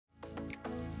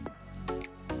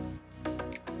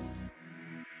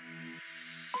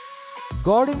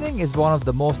Gardening is one of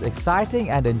the most exciting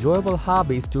and enjoyable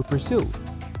hobbies to pursue.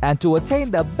 And to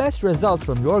attain the best results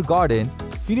from your garden,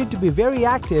 you need to be very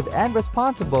active and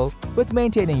responsible with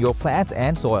maintaining your plants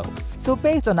and soil. So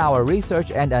based on our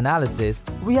research and analysis,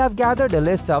 we have gathered a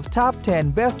list of top 10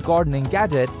 best gardening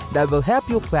gadgets that will help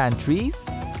you plant trees,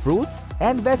 fruits,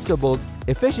 and vegetables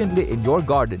efficiently in your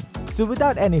garden. So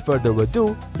without any further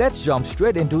ado, let's jump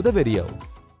straight into the video.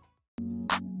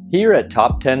 Here at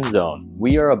Top 10 Zone,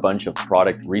 we are a bunch of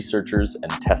product researchers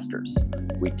and testers.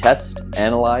 We test,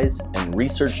 analyze, and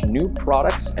research new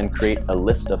products and create a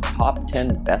list of top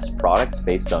 10 best products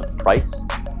based on price,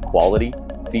 quality,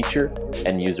 feature,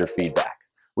 and user feedback.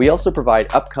 We also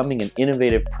provide upcoming and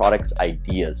innovative products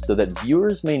ideas so that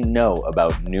viewers may know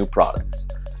about new products.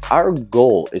 Our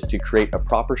goal is to create a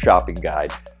proper shopping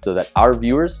guide so that our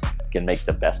viewers can make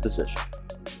the best decision.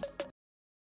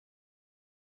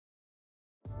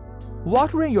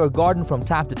 Watering your garden from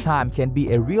time to time can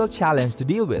be a real challenge to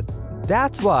deal with.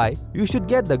 That's why you should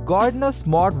get the Gardena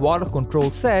Smart Water Control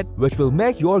Set, which will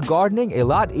make your gardening a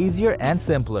lot easier and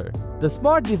simpler. The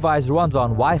smart device runs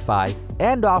on Wi-Fi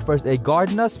and offers a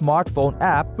Gardena smartphone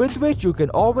app with which you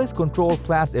can always control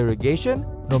plants irrigation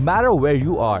no matter where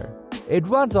you are. It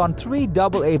runs on 3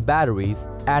 AA batteries,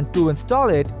 and to install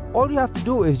it, all you have to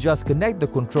do is just connect the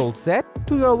control set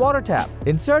to your water tap.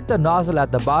 Insert the nozzle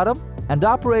at the bottom and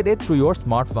operate it through your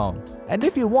smartphone. And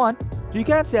if you want, you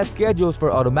can set schedules for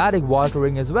automatic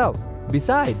watering as well.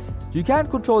 Besides, you can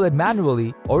control it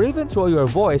manually or even throw your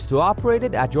voice to operate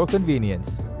it at your convenience.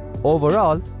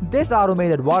 Overall, this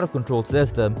automated water control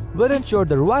system will ensure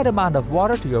the right amount of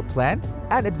water to your plants,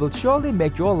 and it will surely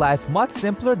make your life much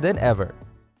simpler than ever.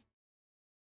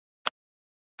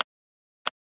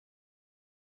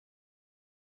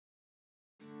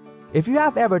 If you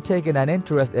have ever taken an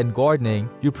interest in gardening,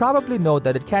 you probably know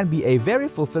that it can be a very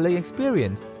fulfilling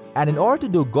experience. And in order to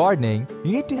do gardening,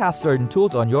 you need to have certain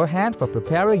tools on your hand for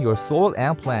preparing your soil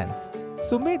and plants.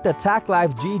 So meet the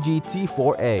TACKLIFE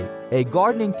GGT4A, a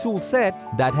gardening tool set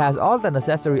that has all the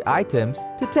necessary items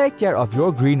to take care of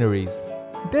your greeneries.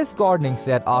 This gardening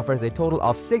set offers a total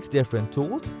of 6 different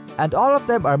tools, and all of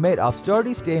them are made of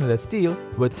sturdy stainless steel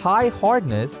with high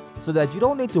hardness so that you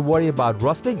don't need to worry about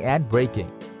rusting and breaking.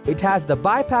 It has the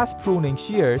bypass pruning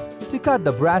shears to cut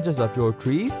the branches of your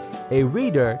trees, a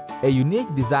weeder, a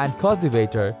unique design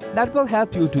cultivator that will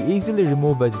help you to easily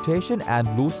remove vegetation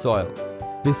and loose soil.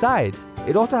 Besides,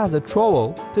 it also has a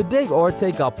trowel to dig or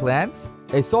take up plants,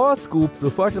 a soil scoop to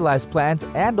fertilize plants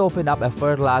and open up a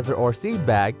fertilizer or seed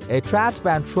bag, a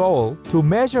transplant trowel to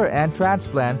measure and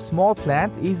transplant small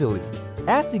plants easily.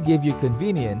 And to give you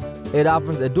convenience, it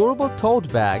offers a durable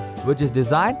tote bag which is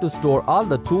designed to store all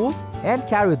the tools and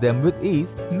carry them with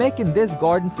ease, making this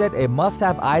garden set a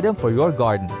must-have item for your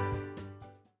garden.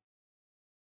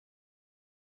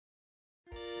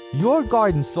 Your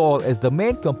garden soil is the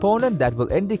main component that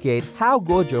will indicate how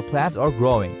good your plants are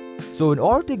growing. So in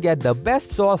order to get the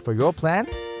best soil for your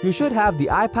plants, you should have the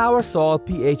iPower Soil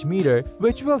pH meter,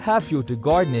 which will help you to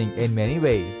gardening in many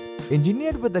ways.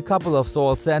 Engineered with a couple of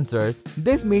soil sensors,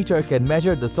 this meter can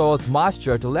measure the soil's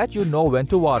moisture to let you know when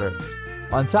to water.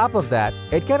 On top of that,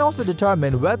 it can also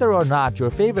determine whether or not your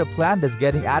favorite plant is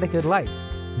getting adequate light.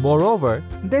 Moreover,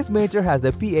 this meter has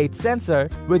a pH sensor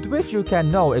with which you can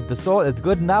know if the soil is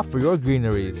good enough for your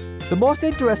greeneries. The most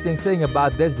interesting thing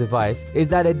about this device is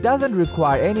that it doesn't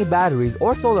require any batteries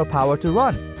or solar power to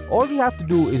run. All you have to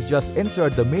do is just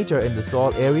insert the meter in the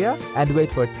soil area and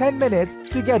wait for 10 minutes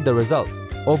to get the result.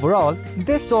 Overall,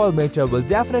 this soil meter will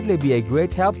definitely be a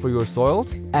great help for your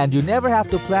soils, and you never have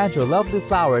to plant your lovely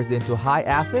flowers into high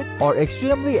acid or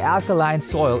extremely alkaline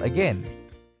soil again.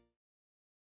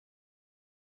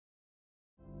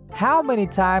 How many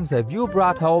times have you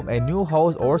brought home a new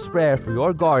hose or sprayer for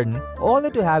your garden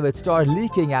only to have it start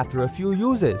leaking after a few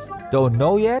uses? Don't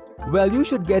know yet? Well, you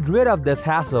should get rid of this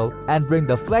hassle and bring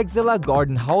the Flexzilla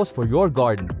garden hose for your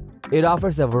garden. It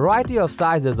offers a variety of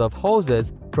sizes of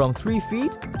hoses from 3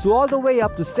 feet to all the way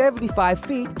up to 75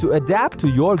 feet to adapt to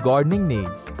your gardening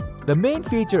needs. The main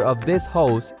feature of this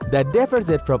hose that differs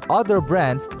it from other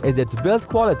brands is its build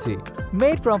quality.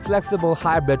 Made from flexible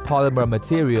hybrid polymer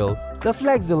material, the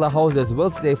Flexzilla hoses will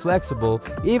stay flexible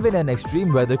even in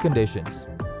extreme weather conditions.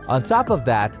 On top of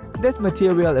that, this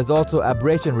material is also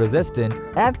abrasion resistant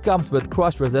and comes with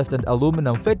crush resistant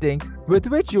aluminum fittings with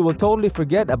which you will totally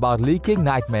forget about leaking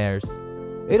nightmares.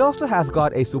 It also has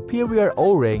got a superior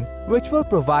O-ring which will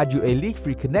provide you a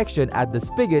leak-free connection at the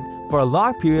spigot for a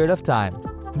long period of time.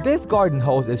 This garden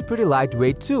hose is pretty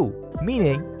lightweight too,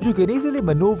 meaning you can easily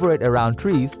maneuver it around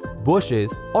trees,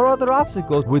 bushes, or other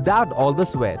obstacles without all the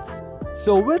sweats.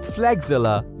 So with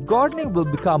Flexzilla, gardening will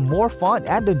become more fun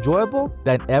and enjoyable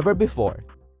than ever before.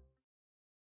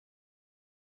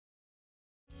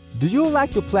 Do you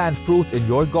like to plant fruits in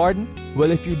your garden? Well,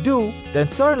 if you do, then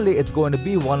certainly it's going to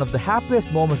be one of the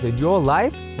happiest moments in your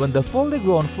life when the fully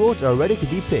grown fruits are ready to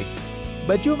be picked.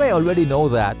 But you may already know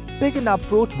that picking up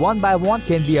fruits one by one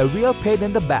can be a real pain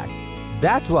in the back.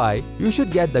 That's why you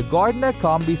should get the Gardena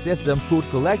Combisystem fruit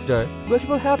collector, which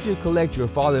will help you collect your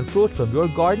fallen fruits from your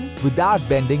garden without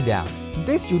bending down.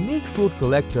 This unique fruit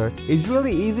collector is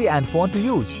really easy and fun to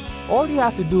use. All you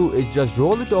have to do is just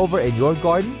roll it over in your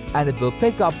garden and it will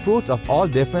pick up fruits of all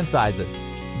different sizes.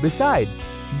 Besides,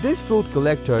 this fruit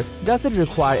collector doesn't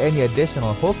require any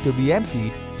additional hook to be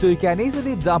emptied, so you can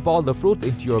easily dump all the fruits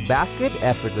into your basket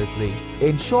effortlessly.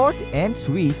 In short and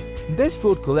sweet, this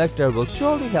fruit collector will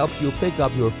surely help you pick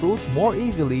up your fruits more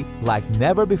easily like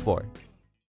never before.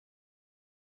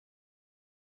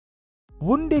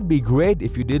 Wouldn't it be great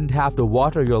if you didn't have to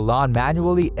water your lawn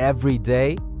manually every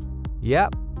day?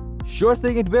 Yep, sure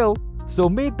thing it will. So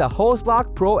meet the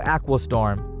Hozelock Pro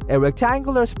Aquastorm, a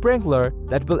rectangular sprinkler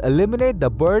that will eliminate the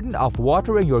burden of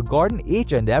watering your garden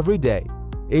each and every day.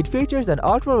 It features an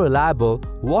ultra-reliable,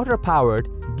 water-powered,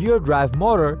 gear drive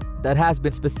motor that has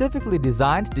been specifically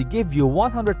designed to give you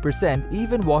 100%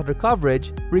 even water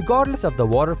coverage regardless of the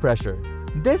water pressure.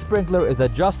 This sprinkler is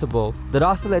adjustable that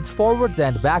oscillates forwards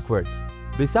and backwards.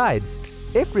 Besides,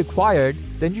 if required,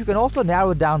 then you can also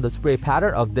narrow down the spray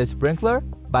pattern of this sprinkler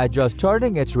by just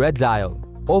turning its red dial.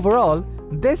 Overall,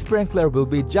 this sprinkler will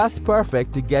be just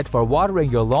perfect to get for watering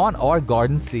your lawn or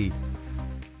garden seed.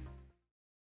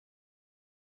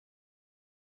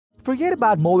 Forget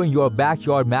about mowing your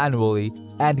backyard manually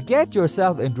and get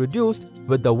yourself introduced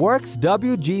with the WORX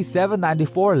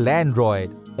WG794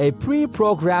 Landroid, a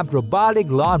pre-programmed robotic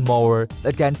lawnmower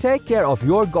that can take care of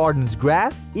your garden's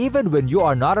grass even when you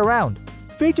are not around.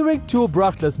 Featuring two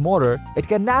brushless motor, it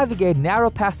can navigate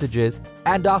narrow passages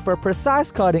and offer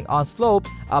precise cutting on slopes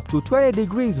up to 20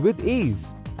 degrees with ease.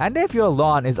 And if your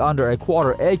lawn is under a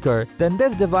quarter acre, then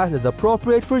this device is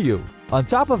appropriate for you. On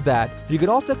top of that, you can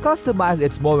also customize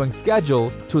its mowing schedule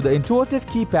through the intuitive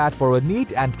keypad for a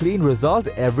neat and clean result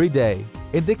every day.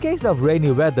 In the case of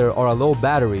rainy weather or a low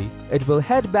battery, it will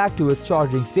head back to its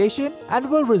charging station and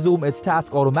will resume its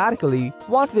task automatically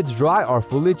once it's dry or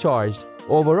fully charged.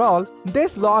 Overall,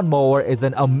 this lawnmower is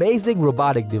an amazing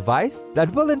robotic device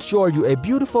that will ensure you a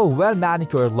beautiful,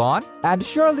 well-manicured lawn and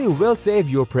surely will save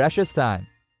you precious time.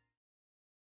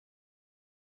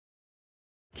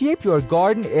 Keep your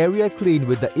garden area clean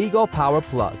with the iPower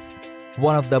Plus,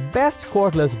 one of the best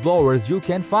cordless blowers you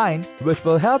can find, which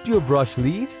will help you brush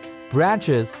leaves,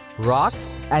 branches, rocks,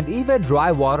 and even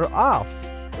dry water off.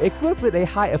 Equipped with a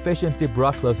high-efficiency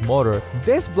brushless motor,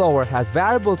 this blower has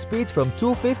variable speeds from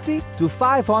 250 to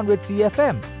 500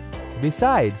 CFM.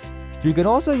 Besides, you can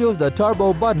also use the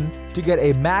turbo button to get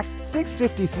a max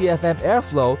 650 CFM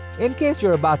airflow in case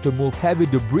you're about to move heavy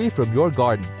debris from your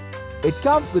garden. It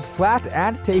comes with flat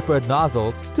and tapered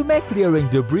nozzles to make clearing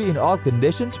debris in all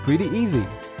conditions pretty easy.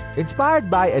 Inspired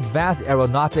by advanced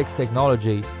aeronautics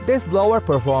technology, this blower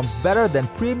performs better than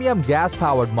premium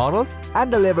gas-powered models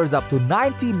and delivers up to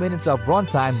 90 minutes of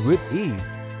runtime with ease.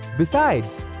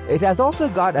 Besides, it has also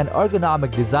got an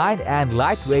ergonomic design and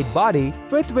lightweight body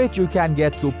with which you can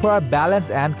get superb balance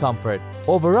and comfort.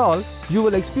 Overall, you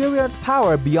will experience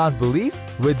power beyond belief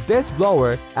with this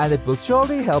blower, and it will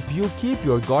surely help you keep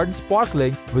your garden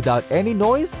sparkling without any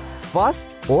noise, fuss,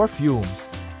 or fumes.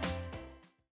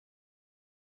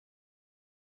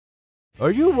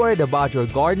 Are you worried about your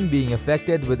garden being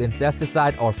affected with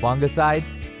insecticide or fungicide?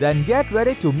 Then get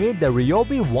ready to meet the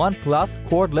RYOBI 1 Plus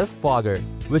Cordless Fogger,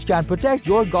 which can protect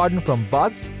your garden from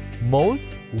bugs, mold,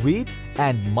 weeds,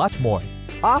 and much more.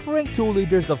 Offering 2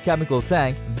 liters of chemical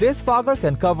tank, this fogger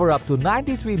can cover up to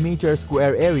 93 meters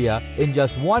square area in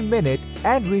just 1 minute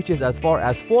and reaches as far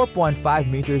as 4.5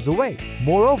 meters away.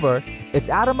 Moreover, its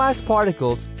atomized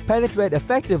particles penetrate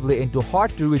effectively into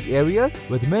hard-to-reach areas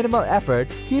with minimal effort,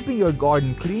 keeping your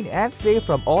garden clean and safe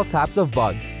from all types of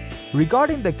bugs.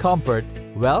 Regarding the comfort,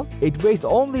 well, it weighs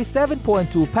only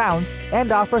 7.2 pounds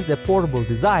and offers a portable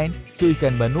design so you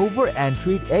can maneuver and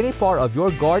treat any part of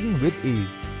your garden with ease.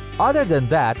 Other than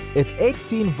that, its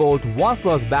 18-volt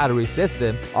 1+ battery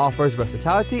system offers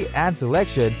versatility and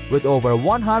selection with over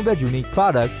 100 unique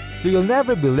products, so you'll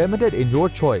never be limited in your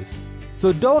choice.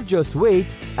 So don't just wait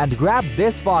and grab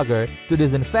this fogger to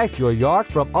disinfect your yard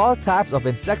from all types of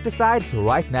insecticides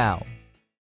right now.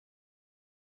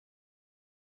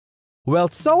 Well,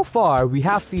 so far we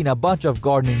have seen a bunch of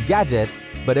gardening gadgets,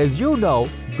 but as you know,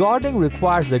 gardening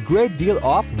requires a great deal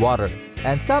of water.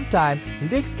 and sometimes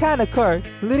leaks can occur,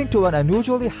 leading to an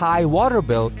unusually high water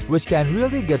bill, which can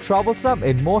really get troublesome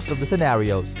in most of the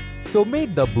scenarios. So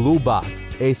meet the Bluebot,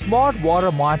 a smart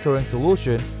water monitoring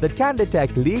solution that can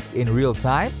detect leaks in real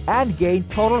time and gain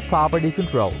total property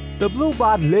control. The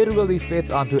Bluebot literally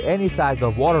fits onto any size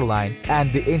of water line,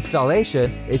 and the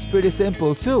installation is pretty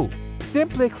simple too.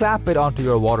 Simply clamp it onto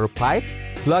your water pipe,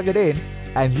 plug it in,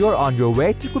 and you're on your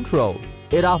way to control.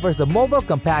 It offers the mobile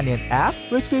companion app,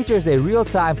 which features a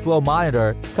real-time flow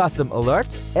monitor, custom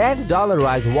alerts, and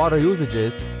dollarized water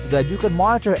usages so that you can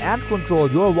monitor and control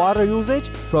your water usage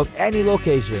from any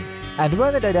location. And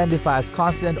when it identifies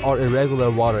constant or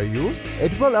irregular water use,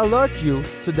 it will alert you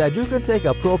so that you can take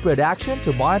appropriate action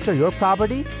to monitor your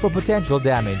property for potential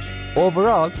damage.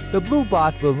 Overall, the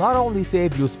Bluebot will not only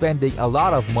save you spending a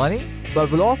lot of money, but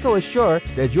will also assure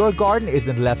that your garden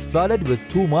isn't left flooded with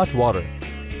too much water.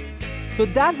 So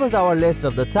that was our list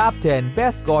of the top 10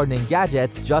 best gardening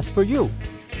gadgets just for you.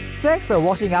 Thanks for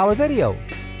watching our video.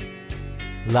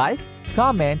 Like,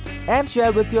 comment, and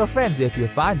share with your friends if you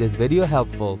find this video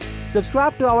helpful.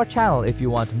 Subscribe to our channel if you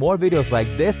want more videos like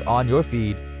this on your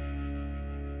feed.